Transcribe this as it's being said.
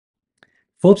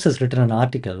Forbes has written an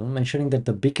article mentioning that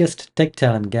the biggest tech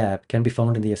talent gap can be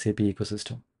found in the SAP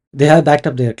ecosystem. They have backed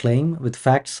up their claim with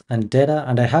facts and data,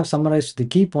 and I have summarized the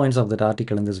key points of that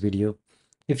article in this video.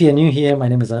 If you are new here, my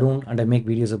name is Arun and I make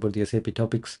videos about the SAP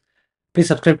topics. Please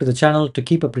subscribe to the channel to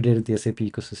keep updated with the SAP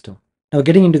ecosystem. Now,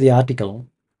 getting into the article,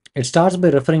 it starts by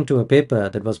referring to a paper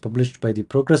that was published by the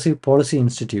Progressive Policy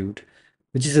Institute,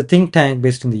 which is a think tank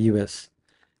based in the US.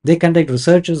 They conduct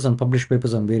researches and publish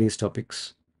papers on various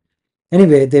topics.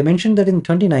 Anyway, they mentioned that in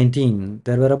 2019,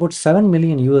 there were about 7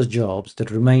 million US jobs that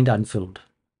remained unfilled.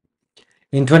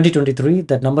 In 2023,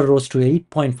 that number rose to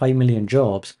 8.5 million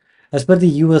jobs, as per the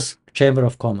US Chamber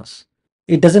of Commerce.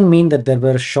 It doesn't mean that there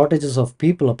were shortages of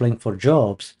people applying for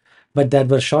jobs, but there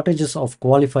were shortages of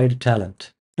qualified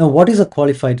talent. Now, what is a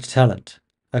qualified talent?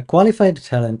 A qualified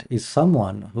talent is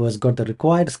someone who has got the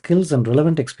required skills and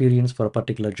relevant experience for a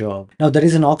particular job. Now, that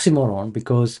is an oxymoron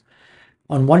because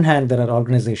on one hand, there are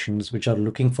organizations which are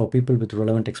looking for people with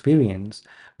relevant experience,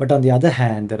 but on the other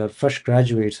hand, there are fresh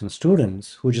graduates and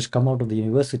students who just come out of the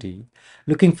university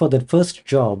looking for that first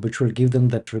job which will give them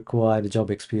that required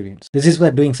job experience. This is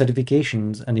where doing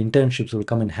certifications and internships will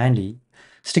come in handy.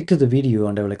 Stick to the video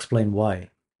and I will explain why.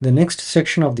 The next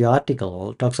section of the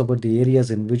article talks about the areas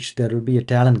in which there will be a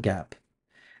talent gap.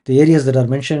 The areas that are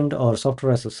mentioned are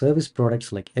software as a service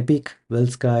products like Epic,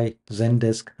 WellSky,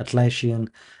 Zendesk, Atlassian,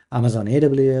 Amazon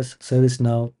AWS,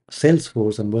 ServiceNow,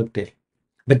 Salesforce, and Workday.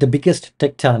 But the biggest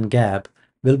tech talent gap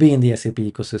will be in the SAP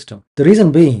ecosystem. The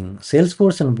reason being,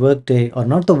 Salesforce and Workday are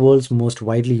not the world's most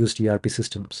widely used ERP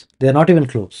systems. They are not even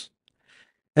close.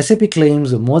 SAP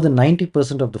claims more than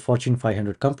 90% of the Fortune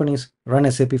 500 companies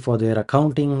run SAP for their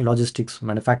accounting, logistics,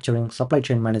 manufacturing, supply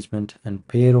chain management, and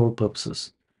payroll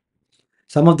purposes.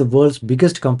 Some of the world's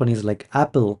biggest companies like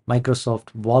Apple,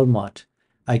 Microsoft, Walmart,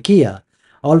 IKEA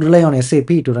all rely on SAP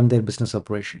to run their business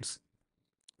operations.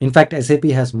 In fact, SAP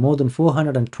has more than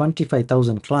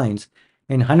 425,000 clients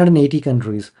in 180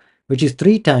 countries, which is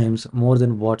 3 times more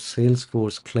than what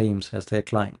Salesforce claims as their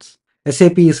clients.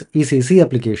 SAP's ECC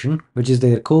application, which is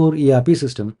their core ERP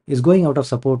system, is going out of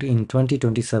support in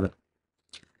 2027,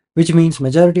 which means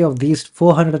majority of these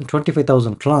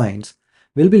 425,000 clients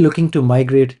will be looking to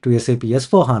migrate to SAP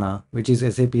S/4HANA, which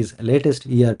is SAP's latest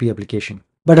ERP application.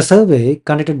 But a survey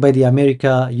conducted by the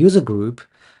America User Group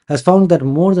has found that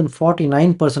more than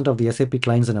 49% of the SAP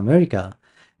clients in America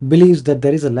believes that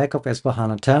there is a lack of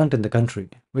S/4HANA talent in the country,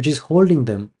 which is holding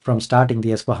them from starting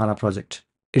the S/4HANA project.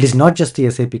 It is not just the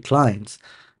SAP clients,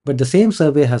 but the same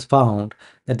survey has found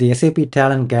that the SAP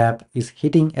talent gap is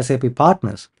hitting SAP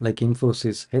partners like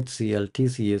Infosys, HCL,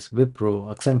 TCS,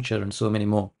 Wipro, Accenture, and so many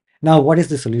more. Now, what is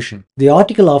the solution? The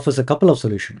article offers a couple of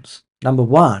solutions. Number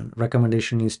one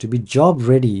recommendation is to be job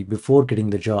ready before getting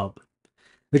the job,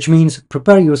 which means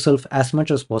prepare yourself as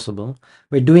much as possible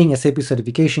by doing SAP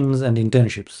certifications and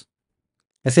internships.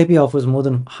 SAP offers more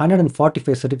than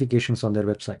 145 certifications on their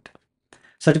website.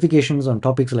 Certifications on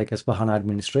topics like S/4HANA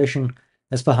administration,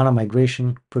 S/4HANA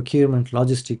migration, procurement,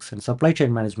 logistics, and supply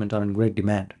chain management are in great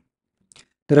demand.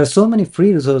 There are so many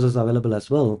free resources available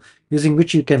as well, using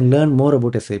which you can learn more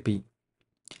about SAP.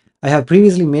 I have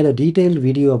previously made a detailed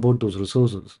video about those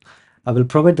resources. I will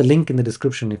provide the link in the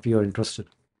description if you are interested.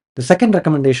 The second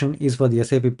recommendation is for the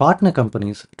SAP partner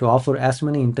companies to offer as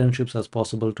many internships as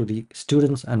possible to the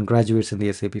students and graduates in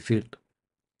the SAP field.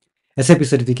 SAP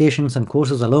certifications and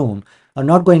courses alone are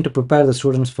not going to prepare the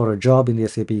students for a job in the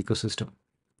SAP ecosystem,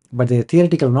 but their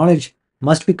theoretical knowledge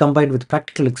must be combined with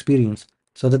practical experience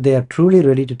so that they are truly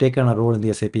ready to take on a role in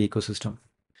the SAP ecosystem.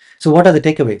 So what are the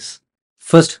takeaways?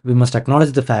 First, we must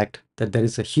acknowledge the fact that there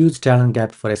is a huge talent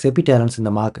gap for SAP talents in the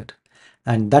market,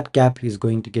 and that gap is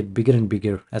going to get bigger and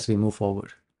bigger as we move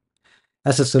forward.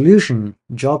 As a solution,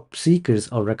 job seekers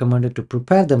are recommended to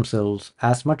prepare themselves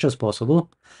as much as possible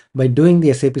by doing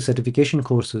the SAP certification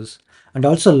courses and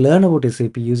also learn about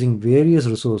SAP using various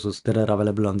resources that are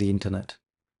available on the internet.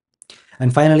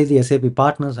 And finally, the SAP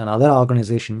partners and other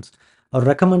organizations are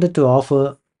recommended to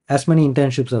offer as many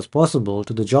internships as possible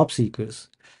to the job seekers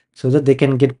so that they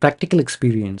can get practical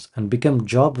experience and become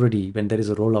job ready when there is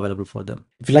a role available for them.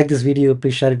 If you like this video,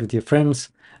 please share it with your friends,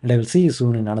 and I will see you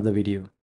soon in another video.